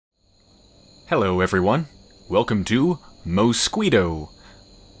Hello everyone, welcome to Moeskwito,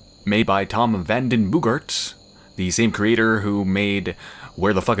 made by Tom van den Boogaert, the same creator who made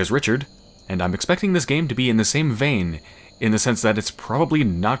Where the Fuck is Richard, and I'm expecting this game to be in the same vein, in the sense that it's probably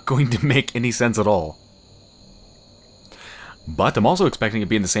not going to make any sense at all. But I'm also expecting it to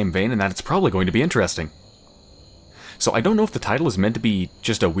be in the same vein, and that it's probably going to be interesting. So I don't know if the title is meant to be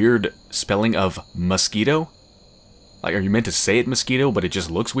just a weird spelling of mosquito. Like, are you meant to say it mosquito, but it just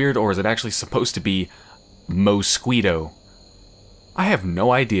looks weird, or is it actually supposed to be Moeskwito? I have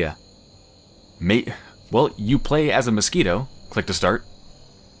no idea. Well, you play as a mosquito. Click to start.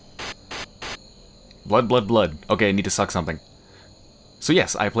 Blood, blood, blood. Okay, I need to suck something. So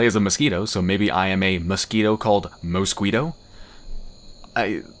yes, I play as a mosquito, so maybe I am a mosquito called Moeskwito?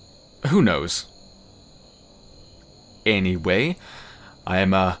 Who knows? Anyway, I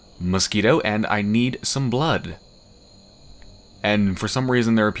am a mosquito, and I need some blood. And for some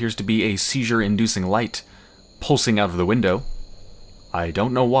reason there appears to be a seizure-inducing light pulsing out of the window. I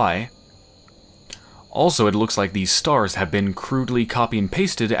don't know why. Also, it looks like these stars have been crudely copy and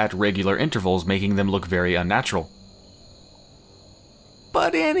pasted at regular intervals, making them look very unnatural.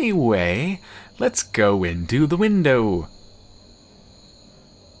 But anyway, let's go into the window.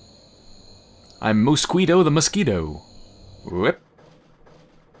 I'm Moeskwito the mosquito. Whoop.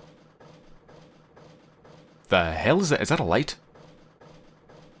 The hell is that? Is that a light?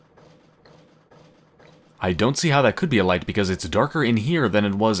 I don't see how that could be a light because it's darker in here than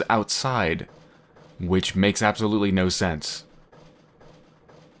it was outside, which makes absolutely no sense.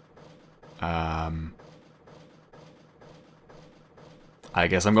 I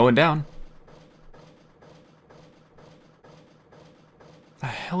guess I'm going down. The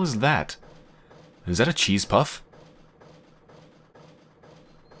hell is that? Is that a cheese puff?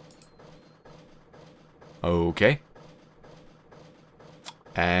 Okay.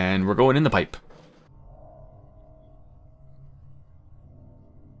 And we're going in the pipe.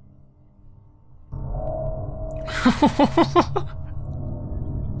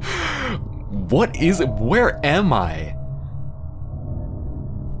 What is it? Where am I?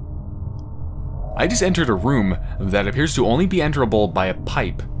 I just entered a room that appears to only be enterable by a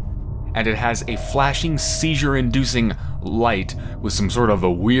pipe, and it has a flashing, seizure-inducing light with some sort of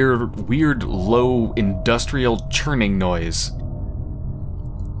a weird, low industrial churning noise.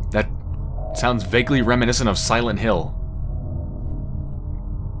 That sounds vaguely reminiscent of Silent Hill.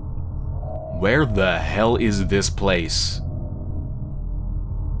 Where the hell is this place?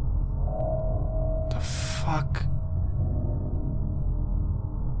 The fuck?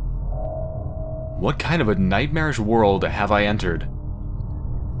 What kind of a nightmarish world have I entered?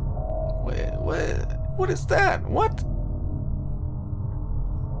 What is that? What?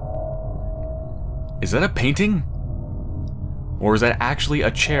 Is that a painting? Or is that actually a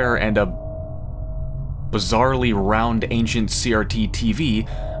chair and a bizarrely round ancient CRT TV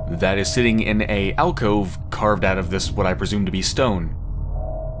that is sitting in a alcove carved out of this, what I presume to be stone?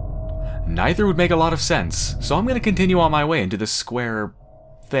 Neither would make a lot of sense, so I'm going to continue on my way into this square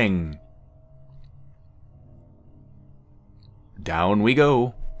thing. Down we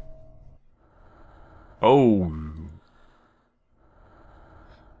go. Oh.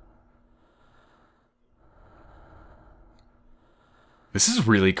 This is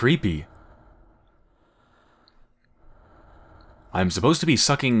really creepy. I'm supposed to be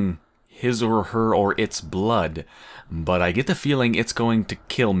sucking his or her or its blood, but I get the feeling it's going to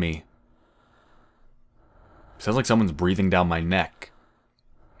kill me. Sounds like someone's breathing down my neck.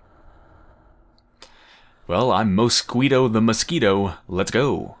 Well, I'm Moeskwito the mosquito. Let's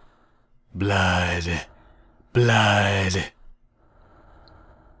go. Blood. Blood.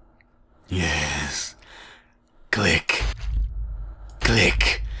 Yes. Click.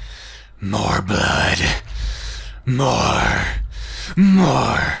 Click. More blood. More.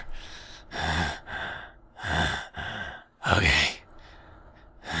 More. Okay.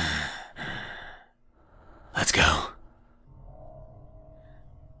 Let's go.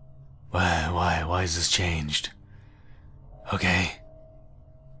 Why is this changed? Okay.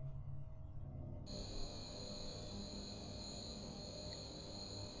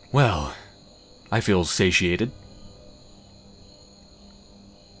 Well, I feel satiated.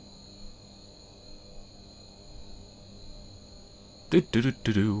 Do do do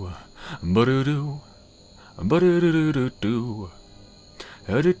do do, ba do do, ba do do do do,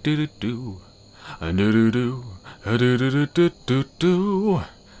 do do do do, do do do, do do do do do,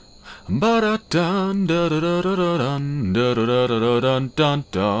 ba da dun da da da da dun da da da da dun dun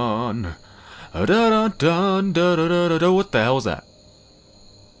dun, da da dun da da da da. What the hell is that?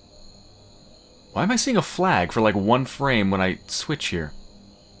 Why am I seeing a flag for like one frame when I switch here?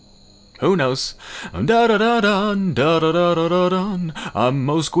 Who knows? Da da da dun, da da da da da dun. I'm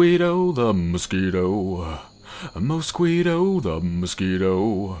Moeskwito the mosquito. Moeskwito the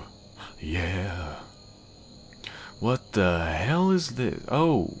mosquito. Yeah. What the hell is this?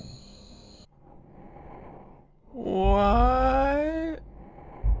 Oh. What?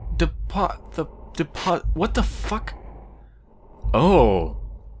 What the fuck? Oh.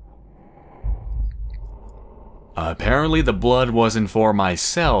 Apparently the blood wasn't for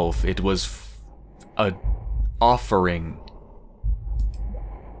myself, it was a offering.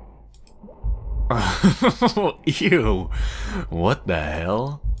 Ew. What the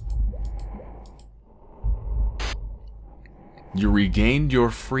hell? You regained your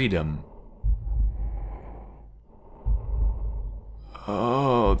freedom.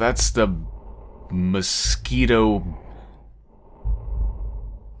 Oh, that's the mosquito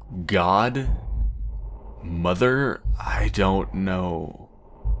god? Mother? I don't know.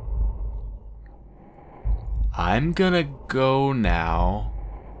 I'm gonna go now.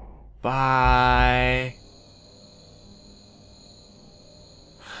 Bye.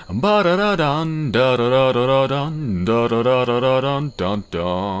 Ba-da-da-dun, da-da-da-da-dun, da-da-da-da-dun,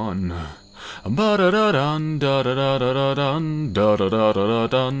 dun-dun. Ba-da-da-dun, da-da-da-da-dun,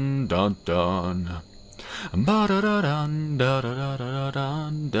 da-da-da-da-dun, dun-dun. Ba-da-da-dun,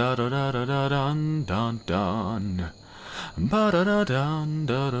 da-da-da-da-dun, da-da-da-da-dun, dun-dun. Ba-da-da-dun,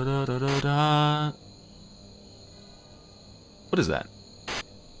 da-da-da-da-da. What is that?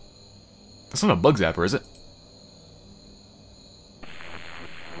 That's not a bug zapper, is it?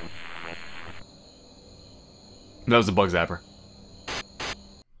 That was a bug zapper.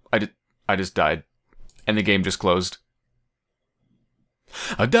 I just died. And the game just closed.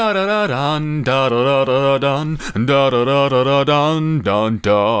 Da da da dun, da da da da dun, da da da da dun, dun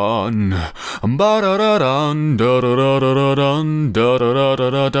dun. Ba da da dun, da da da da dun, da da da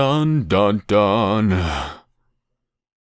da dun, dun dun.